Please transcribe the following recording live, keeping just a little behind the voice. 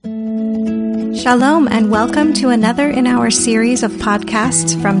Shalom and welcome to another in our series of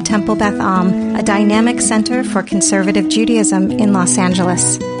podcasts from Temple Beth Am, a dynamic center for conservative Judaism in Los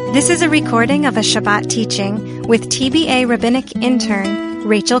Angeles. This is a recording of a Shabbat teaching with TBA rabbinic intern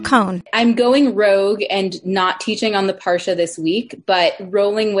Rachel Cohn. I'm going rogue and not teaching on the Parsha this week, but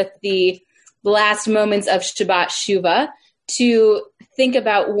rolling with the last moments of Shabbat Shuvah to think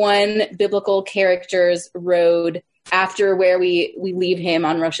about one biblical character's road after where we leave him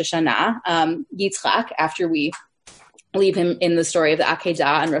on Rosh Hashanah, Yitzchak, after we leave him in the story of the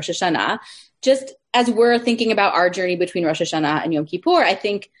Akedah on Rosh Hashanah. Just as we're thinking about our journey between Rosh Hashanah and Yom Kippur, I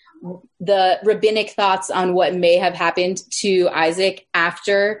think the rabbinic thoughts on what may have happened to Isaac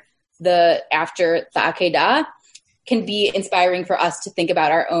after the Akedah can be inspiring for us to think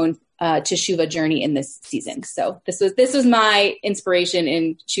about our own Teshuvah journey in this season. So this was my inspiration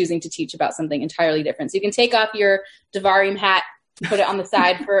in choosing to teach about something entirely different. So you can take off your Devarim hat, put it on the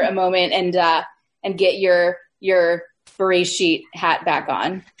side for a moment, and get your Bereshit hat back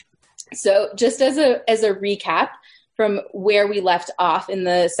on. So just as a recap from where we left off in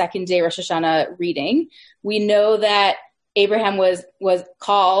the second day Rosh Hashanah reading, we know that Abraham was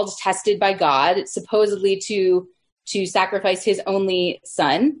called, tested by God, supposedly to sacrifice his only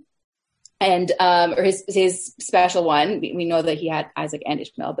son. And or his special one. We know that he had Isaac and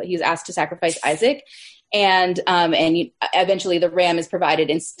Ishmael, but he was asked to sacrifice Isaac, and eventually the ram is provided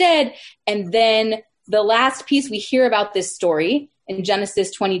instead. And then the last piece we hear about this story in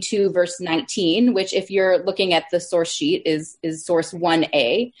Genesis 22 verse 19, which if you're looking at the source sheet is source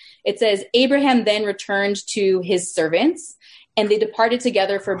 1a. It says, Abraham then returned to his servants, and they departed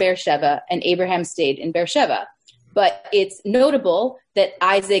together for Beersheba, and Abraham stayed in Beersheba. But it's notable that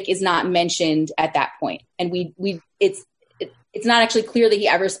Isaac is not mentioned at that point. And it's not actually clear that he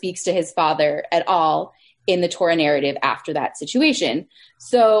ever speaks to his father at all in the Torah narrative after that situation.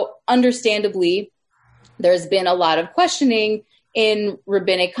 So understandably, there's been a lot of questioning in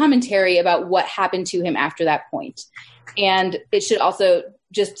rabbinic commentary about what happened to him after that point. And it should also,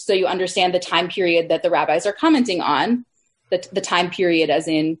 just so you understand the time period that the rabbis are commenting on, the time period as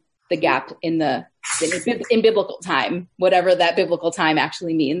in the gap in biblical time, whatever that biblical time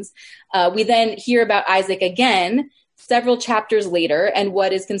actually means. We then hear about Isaac again several chapters later, and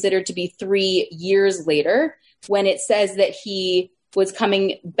what is considered to be 3 years later, when it says that he was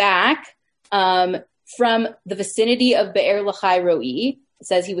coming back from the vicinity of Be'er Lachai Roi. It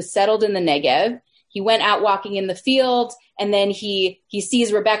says he was settled in the Negev. He went out walking in the field, and then he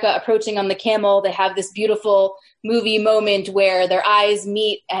sees Rebecca approaching on the camel. They have this beautiful movie moment where their eyes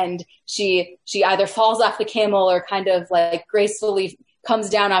meet, and she either falls off the camel or kind of like gracefully comes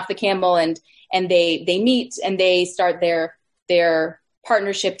down off the camel, and they meet and they start their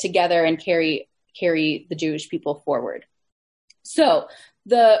partnership together and carry the Jewish people forward. So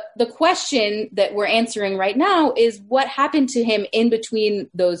the question that we're answering right now is what happened to him in between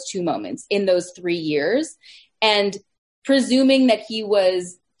those two moments, in those 3 years, and presuming that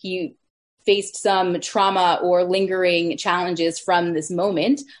he faced some trauma or lingering challenges from this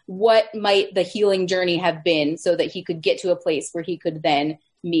moment, what might the healing journey have been so that he could get to a place where he could then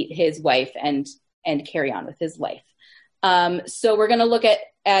meet his wife and carry on with his life? So we're going to look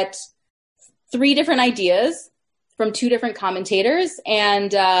at 3 different ideas from 2 different commentators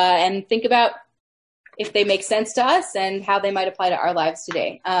and think about if they make sense to us and how they might apply to our lives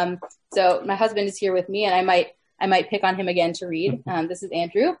today. So my husband is here with me, and I might pick on him again to read. This is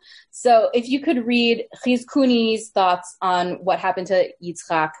Andrew. So if you could read Chizkuni's thoughts on what happened to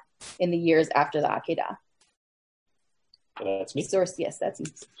Yitzchak in the years after the Akedah. That's me? Source, yes, that's me.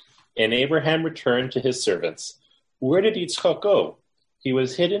 And Abraham returned to his servants. Where did Yitzchak go? He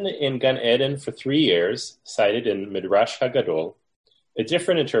was hidden in Gan Eden for 3 years, cited in Midrash Hagadol. A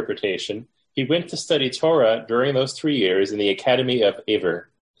different interpretation, he went to study Torah during those 3 years in the Academy of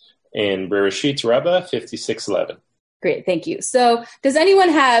Aver, in Bereshit Rabbah 56:11. Great, thank you. So does anyone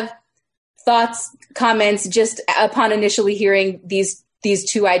have thoughts, comments, just upon initially hearing these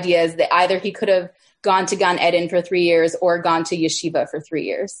 2 ideas, that either he could have gone to Gan Eden for 3 years or gone to yeshiva for 3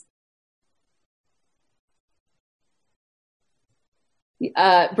 years?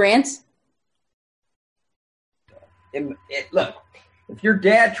 Brant? Look, if your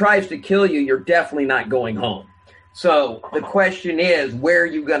dad tries to kill you, you're definitely not going home. So the question is, where are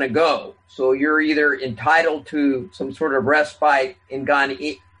you going to go? So you're either entitled to some sort of respite in Gan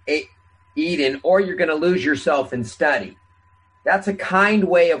Eden, or you're going to lose yourself in study. That's a kind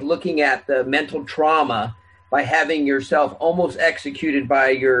way of looking at the mental trauma by having yourself almost executed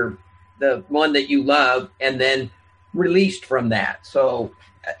by the one that you love and then released from that. So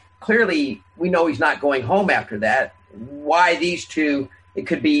clearly we know he's not going home after that. Why these 2 It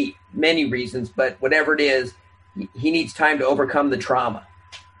could be many reasons, but whatever it is, he needs time to overcome the trauma.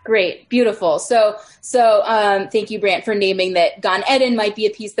 Great. Beautiful. So thank you, Brant, for naming that Gan Eden might be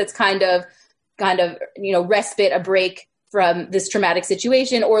a piece that's kind of, respite, a break from this traumatic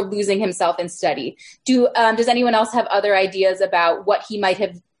situation, or losing himself in study. Does anyone else have other ideas about what he might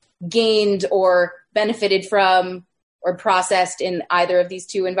have gained or benefited from or processed in either of these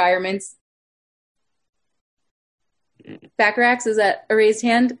two environments? Backrax, is that a raised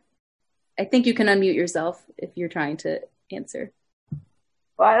hand? I think you can unmute yourself if you're trying to answer.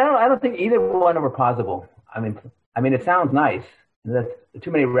 Well, I don't think either one were possible. I mean, it sounds nice. There's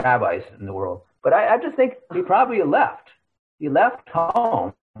too many rabbis in the world, but I just think he probably left. He left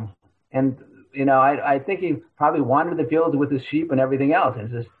home, and I think he probably wandered the fields with his sheep and everything else, and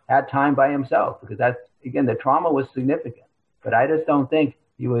just had time by himself, because that's, again, the trauma was significant. But I just don't think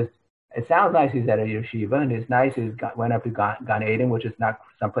he was. It sounds nice he's at a yeshiva, and it's nice he went up to Gan Eden, which is not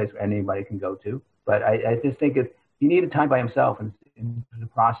someplace anybody can go to. But I just think he needed time by himself and to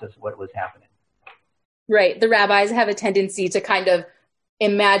process what was happening. Right. The rabbis have a tendency to kind of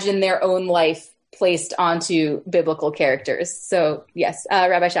imagine their own life placed onto biblical characters. So yes,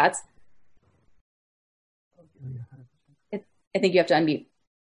 Rabbi Schatz. I think you have to unmute.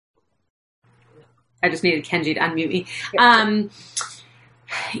 I just needed Kenji to unmute me.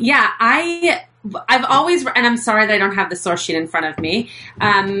 I've always, and I'm sorry that I don't have the source sheet in front of me.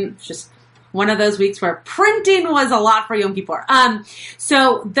 Just one of those weeks where printing was a lot for Yom Kippur. One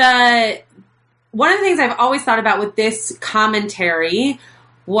of the things I've always thought about with this commentary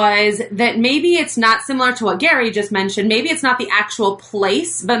was that maybe it's not similar to what Gary just mentioned. Maybe it's not the actual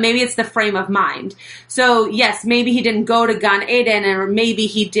place, but maybe it's the frame of mind. So yes, maybe he didn't go to Gan Eden, or maybe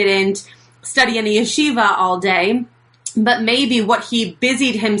he didn't study in a yeshiva all day, but maybe what he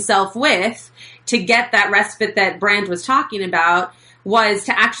busied himself with to get that respite that Brant was talking about was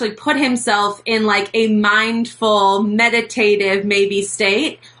to actually put himself in like a mindful, meditative maybe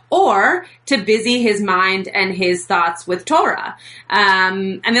state, or to busy his mind and his thoughts with Torah.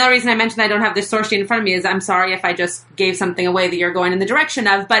 And the only reason I mentioned that I don't have the source sheet in front of me is I'm sorry if I just gave something away that you're going in the direction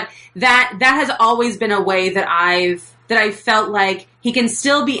of, but that has always been a way that I felt like he can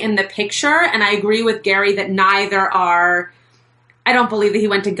still be in the picture. And I agree with Gary that neither are, I don't believe that he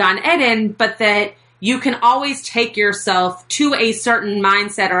went to Gan Eden, but that you can always take yourself to a certain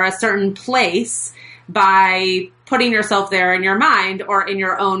mindset or a certain place by putting yourself there in your mind or in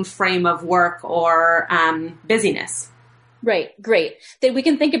your own frame of work or busyness. Right. Great. That we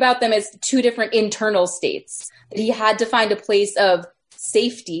can think about them as two different internal states. That he had to find a place of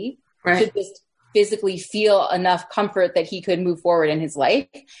safety to just physically feel enough comfort that he could move forward in his life.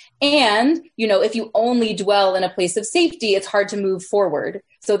 And, if you only dwell in a place of safety, it's hard to move forward.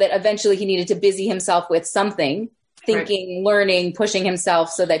 So that eventually he needed to busy himself with something, thinking, learning, pushing himself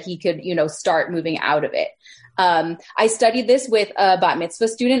so that he could, start moving out of it. I studied this with a bat mitzvah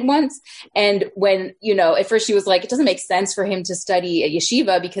student once. And when, at first she was like, it doesn't make sense for him to study a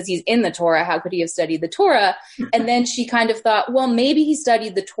yeshiva because he's in the Torah. How could he have studied the Torah? And then she kind of thought, well, maybe he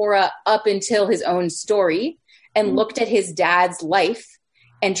studied the Torah up until his own story and looked at his dad's life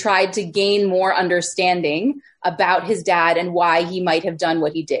and tried to gain more understanding about his dad and why he might have done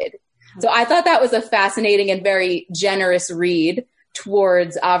what he did. So I thought that was a fascinating and very generous read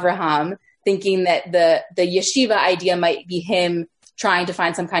towards Avraham, thinking that the yeshiva idea might be him trying to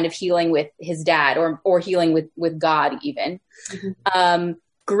find some kind of healing with his dad or healing with God even. Mm-hmm.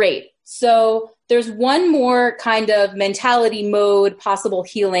 Great. So there's one more kind of mentality mode, possible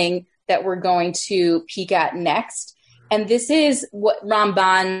healing that we're going to peek at next. And this is what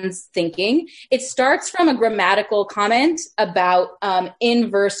Ramban's thinking. It starts from a grammatical comment about in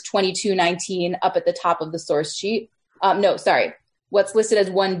verse 22:19 up at the top of the source sheet. What's listed as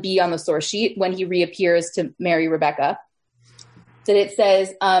 1b on the source sheet when he reappears to marry Rebecca. So it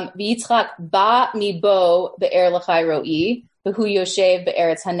says, V'yitzchak ba mibo be'er l'chai ro'i, v'hu yoshev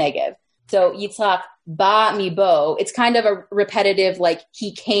be'eretz hanegev. So Yitzchak ba mibo, it's kind of a repetitive, like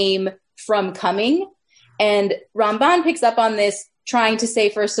he came from coming. And Ramban picks up on this, trying to say,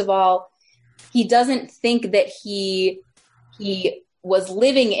 first of all, he doesn't think that he was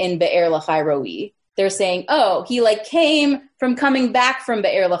living in Be'er L'chai Ro'i. They're saying, oh, he came from coming back from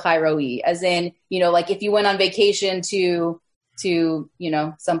Be'er L'chai Ro'i, as in, if you went on vacation to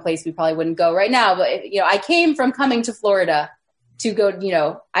some place we probably wouldn't go right now, but I came from coming to Florida to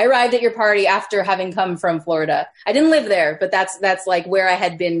go, I arrived at your party after having come from Florida. I didn't live there, but that's like where I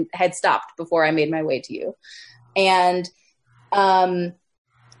had stopped before I made my way to you. And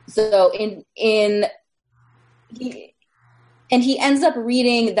so he ends up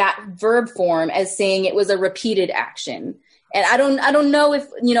reading that verb form as saying it was a repeated action. and I don't know if,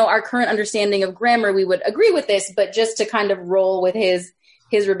 our current understanding of grammar, we would agree with this, but just to kind of roll with his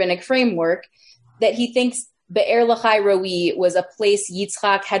rabbinic framework, that he thinks Be'er Lachai Roi was a place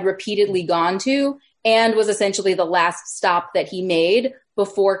Yitzchak had repeatedly gone to and was essentially the last stop that he made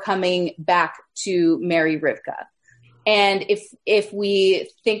before coming back to marry Rivka. And if we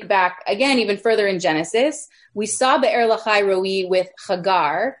think back again, even further in Genesis, we saw Be'er Lachai Roi with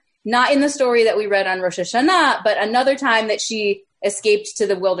Hagar, not in the story that we read on Rosh Hashanah, but another time that she escaped to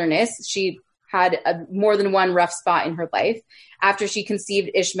the wilderness. She had more than one rough spot in her life. After she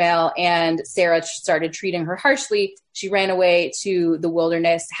conceived Ishmael and Sarah started treating her harshly, she ran away to the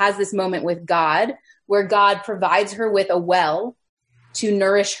wilderness, has this moment with God, where God provides her with a well to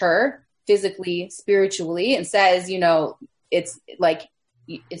nourish her physically, spiritually, and says, it's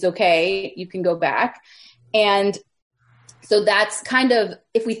okay, you can go back. And so that's kind of,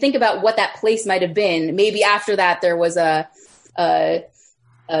 if we think about what that place might have been, maybe after that there was a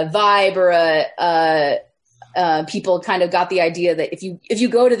vibe or people kind of got the idea that if you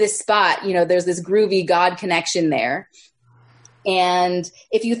go to this spot, there's this groovy God connection there. And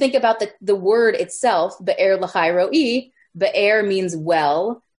if you think about the word itself, Be'er Lachai Roi, Be'er means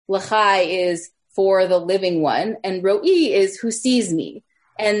well, Lachai is for the living one, and Roi is who sees me.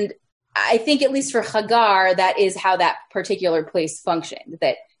 And I think, at least for Hagar, that is how that particular place functioned,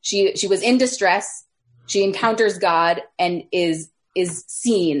 that she was in distress, she encounters God and is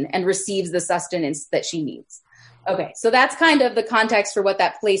seen and receives the sustenance that she needs. Okay, so that's kind of the context for what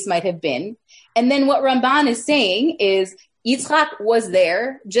that place might have been. And then what Ramban is saying is Yitzchak was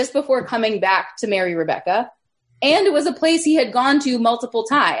there just before coming back to marry Rebecca, and it was a place he had gone to multiple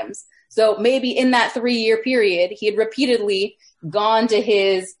times. So maybe in that 3-year period, he had repeatedly gone to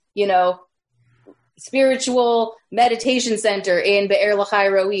his, spiritual meditation center in Be'er Lachai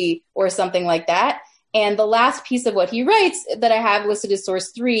Roi or something like that. And the last piece of what he writes that I have listed as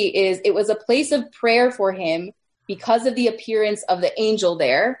source 3 is it was a place of prayer for him because of the appearance of the angel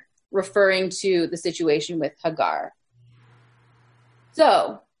there, referring to the situation with Hagar.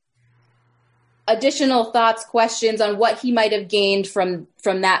 So, additional thoughts, questions on what he might have gained from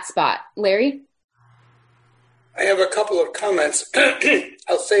that spot. Larry? I have a couple of comments.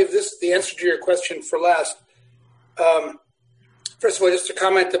 I'll save the answer to your question for last. First of all, just a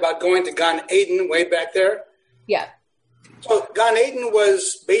comment about going to Gan Eden way back there. Yeah. So Gan Eden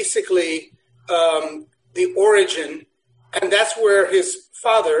was basically the origin, and that's where his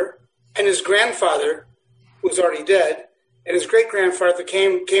father and his grandfather, who's already dead, and his great-grandfather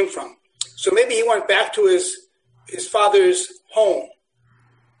came from. So maybe he went back to his father's home.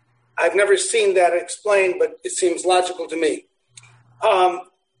 I've never seen that explained, but it seems logical to me.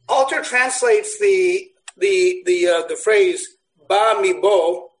 Alter translates the phrase "ba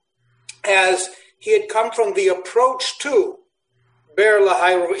mibo" as he had come from the approach to Be'er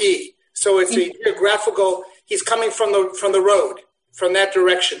Lachai Roi. So it's a geographical. He's coming from the road, from that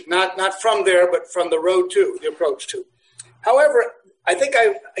direction, not from there, but from the road to the approach to. However, I think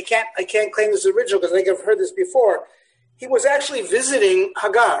I can't claim this is original because I think I've heard this before. He was actually visiting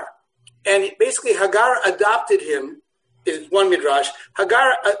Hagar. And basically, Hagar adopted him, is one midrash.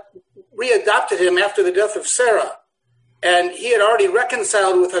 Hagar readopted him after the death of Sarah. And he had already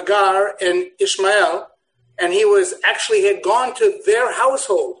reconciled with Hagar and Ishmael. And he had gone to their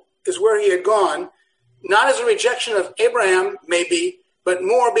household, is where he had gone. Not as a rejection of Abraham, maybe, but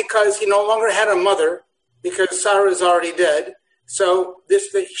more because he no longer had a mother, because Sarah is already dead. So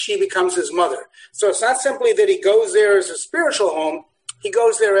she becomes his mother. So it's not simply that he goes there as a spiritual home. He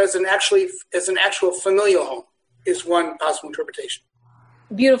goes there as an actual familial home, is one possible interpretation.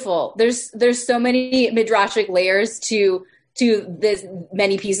 Beautiful. There's so many midrashic layers to this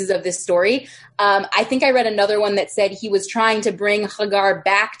many pieces of this story. I think I read another one that said he was trying to bring Hagar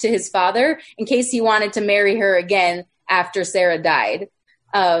back to his father in case he wanted to marry her again after Sarah died.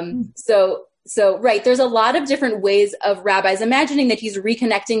 So right, there's a lot of different ways of rabbis imagining that he's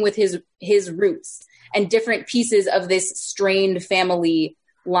reconnecting with his roots and different pieces of this strained family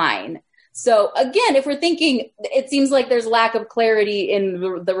line. So again, if we're thinking, it seems like there's lack of clarity in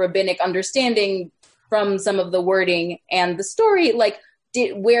the rabbinic understanding from some of the wording and the story, like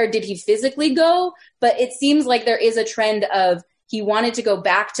where did he physically go? But it seems like there is a trend of he wanted to go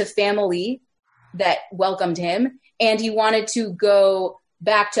back to family that welcomed him, and he wanted to go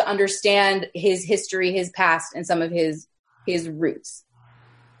back to understand his history, his past, and some of his roots.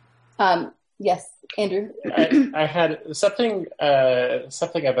 Yes, Andrew. I had something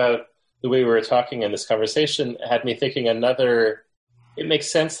about the way we were talking in this conversation had me thinking it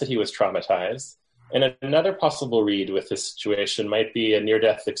makes sense that he was traumatized. And another possible read with this situation might be a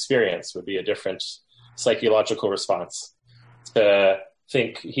near-death experience, would be a different psychological response. to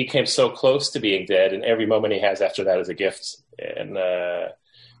think he came so close to being dead, and every moment he has after that is a gift, and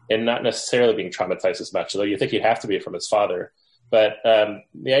not necessarily being traumatized as much, although you think he'd have to be from his father. But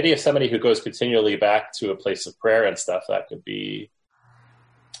the idea of somebody who goes continually back to a place of prayer and stuff, that could be...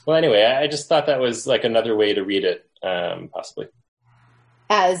 Well, anyway, I just thought that was like another way to read it, possibly.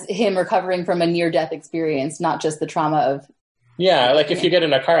 As him recovering from a near-death experience, not just the trauma of... Yeah, like if you get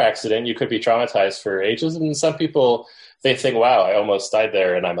in a car accident, you could be traumatized for ages. And some people, they think, wow, I almost died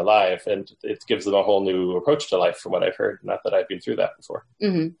there and I'm alive. And it gives them a whole new approach to life from what I've heard. Not that I've been through that before.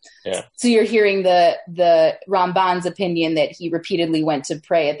 Mm-hmm. Yeah. So you're hearing the Ramban's opinion that he repeatedly went to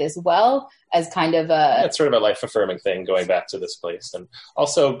pray at this well as kind of a... Yeah, it's sort of a life-affirming thing, going back to this place. And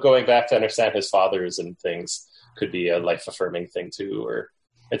also going back to understand his fathers and things could be a life-affirming thing too, or...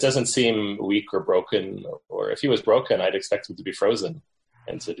 It doesn't seem weak or broken, or if he was broken, I'd expect him to be frozen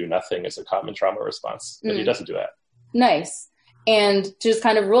and to do nothing as a common trauma response. But he doesn't do that. Nice. And to just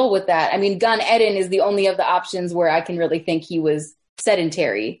kind of roll with that. I mean, Gan Eden is the only of the options where I can really think he was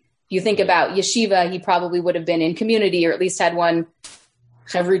sedentary. If you think about yeshiva, he probably would have been in community, or at least had one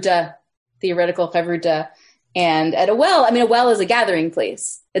chavruta, theoretical chavruta. And at a well, I mean, a well is a gathering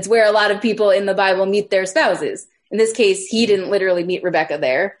place. It's where a lot of people in the Bible meet their spouses. In this case, he didn't literally meet Rebecca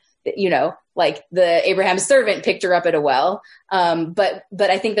there, like the Abraham's servant picked her up at a well. But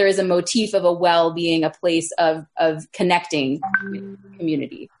I think there is a motif of a well being a place of connecting with the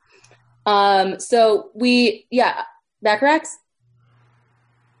community. Bacharach?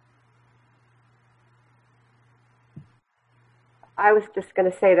 I was just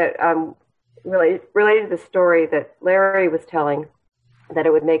going to say that related to the story that Larry was telling, that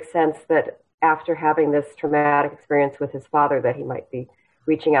it would make sense that after having this traumatic experience with his father, that he might be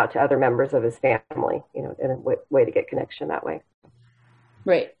reaching out to other members of his family, in a way to get connection that way.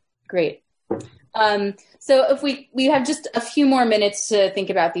 Right. Great. So if we have just a few more minutes to think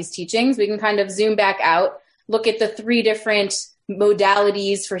about these teachings, we can kind of zoom back out, look at the 3 different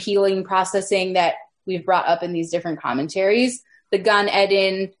modalities for healing processing that we've brought up in these different commentaries. The Gan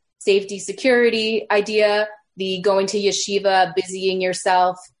Eden safety security idea, the going to yeshiva, busying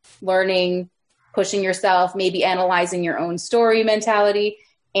yourself, learning, pushing yourself, maybe analyzing your own story mentality,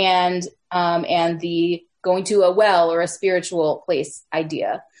 and the going to a well or a spiritual place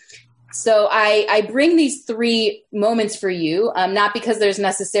idea. So I bring these 3 moments for you, not because there's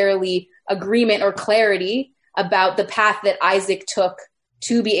necessarily agreement or clarity about the path that Isaac took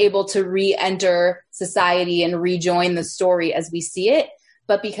to be able to re-enter society and rejoin the story as we see it,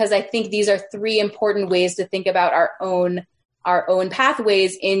 but because I think these are 3 important ways to think about our own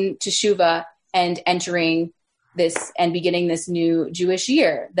pathways in Teshuvah and entering this and beginning this new Jewish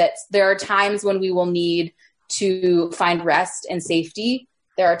year. That there are times when we will need to find rest and safety.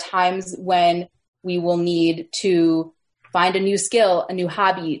 There are times when we will need to find a new skill, a new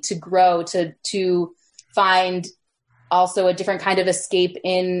hobby, to grow, to find also a different kind of escape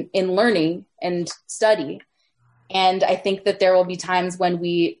in learning and study. And I think that there will be times when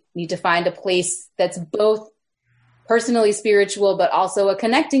we need to find a place that's both personally spiritual, but also a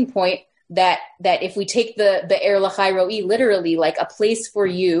connecting point that if we take the Er L'chai Ro'i literally, like a place for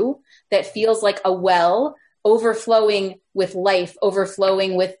you that feels like a well overflowing with life,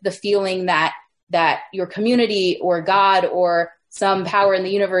 overflowing with the feeling that your community or God or some power in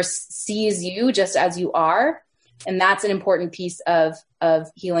the universe sees you just as you are. And that's an important piece of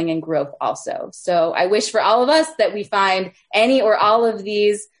healing and growth also. So I wish for all of us that we find any or all of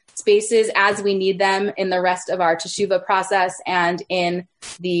these spaces as we need them in the rest of our Teshuvah process and in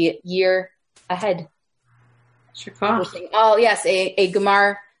the year ahead. Oh, yes, a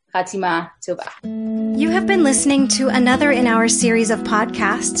Gemar Chatima Tova. You have been listening to another in our series of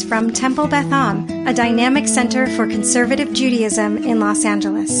podcasts from Temple Beth Am, a dynamic center for conservative Judaism in Los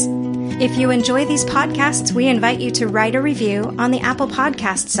Angeles. If you enjoy these podcasts, we invite you to write a review on the Apple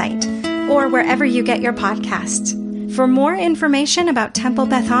Podcast site or wherever you get your podcasts. For more information about Temple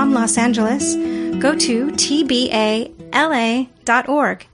Beth Am Los Angeles, go to tbala.org.